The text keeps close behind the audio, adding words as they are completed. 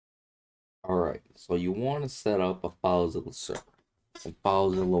Alright, so you want to set up a FileZilla server, like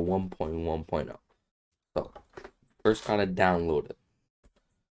FileZilla 1.1.0. So, first kind of download it,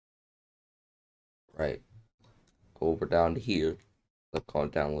 right? Go over down to here, click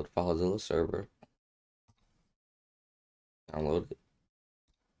on download FileZilla server, download it.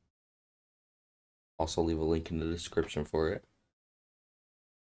 Also leave a link in the description for it.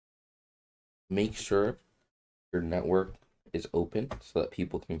 Make sure your network is open so that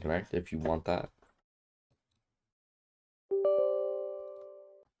people can connect if you want that. To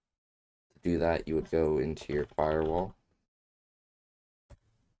do that, you would go into your firewall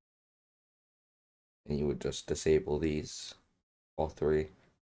and you would just disable these, all three,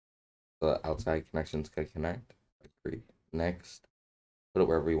 so that outside connections can connect. Agree. Next. Put it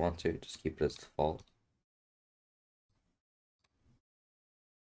wherever you want to, just keep it as default.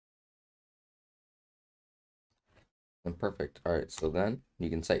 And perfect. Alright, so then you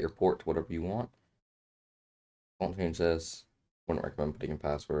can set your port to whatever you want. Don't change this. Wouldn't recommend putting a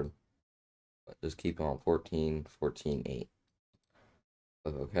password. But just keep it on 14, 14, 8.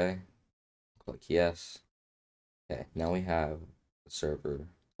 Click OK. Click yes. Okay, now we have the server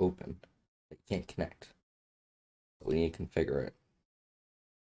open. It can't connect. But we need to configure it.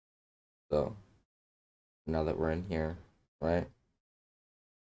 So now that we're in here, right?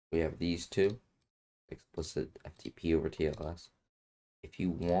 We have these two. Explicit FTP over TLS. If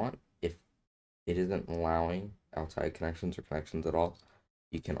you want, if it isn't allowing outside connections or connections at all,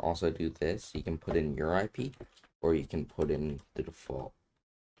 you can also do this. You can put in your IP, or you can put in the default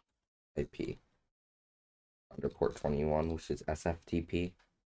IP under port 21, which is SFTP.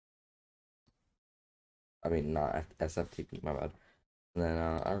 I mean, not SFTP, my bad. And then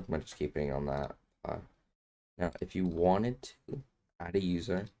I recommend just keeping on that. Now, if you wanted to add a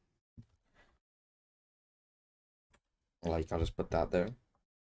user, like I'll just put that there.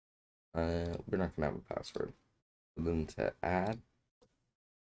 We're not gonna have a password. And then to add,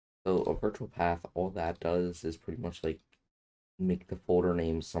 so a virtual path, all that does is pretty much like make the folder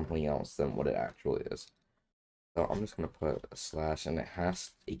name something else than what it actually is. So I'm just gonna put a slash, and it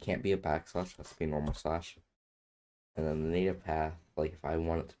can't be a backslash, it has to be a normal slash. And then the native path, like if I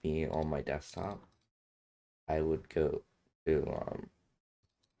want it to be on my desktop, I would go to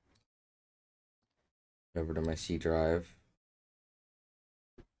over to my C drive,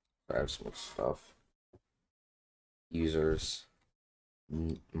 grab some stuff, users,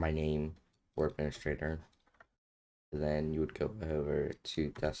 my name or administrator. And then you would go over to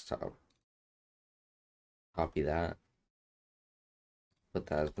desktop, copy that, put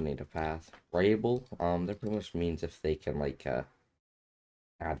that as the native path. Writable, that pretty much means if they can like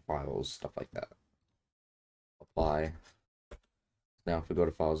add files, stuff like that. Apply. Now if we go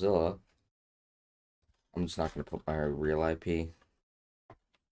to FileZilla, I'm just not gonna put my real IP.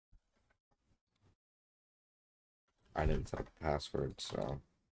 I didn't set up a password, so.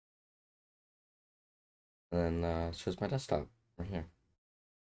 And then it shows my desktop right here.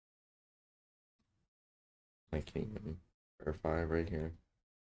 I can even verify right here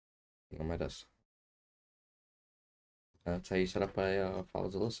on my desktop. That's how you set up a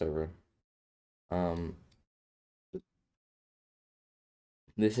FileZilla server. Um,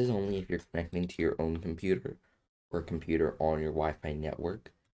 this is only if you're connecting to your own computer or a computer on your Wi-Fi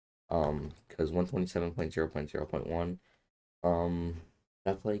network. Because 127.0.0.1,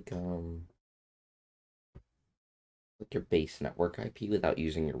 that's like your base network IP without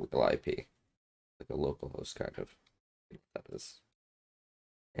using your real IP, like a local host kind of. That is.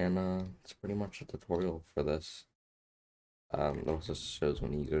 And it's pretty much a tutorial for this. It also shows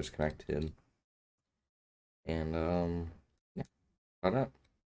when the user is connected. And yeah, about that.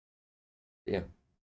 Yeah.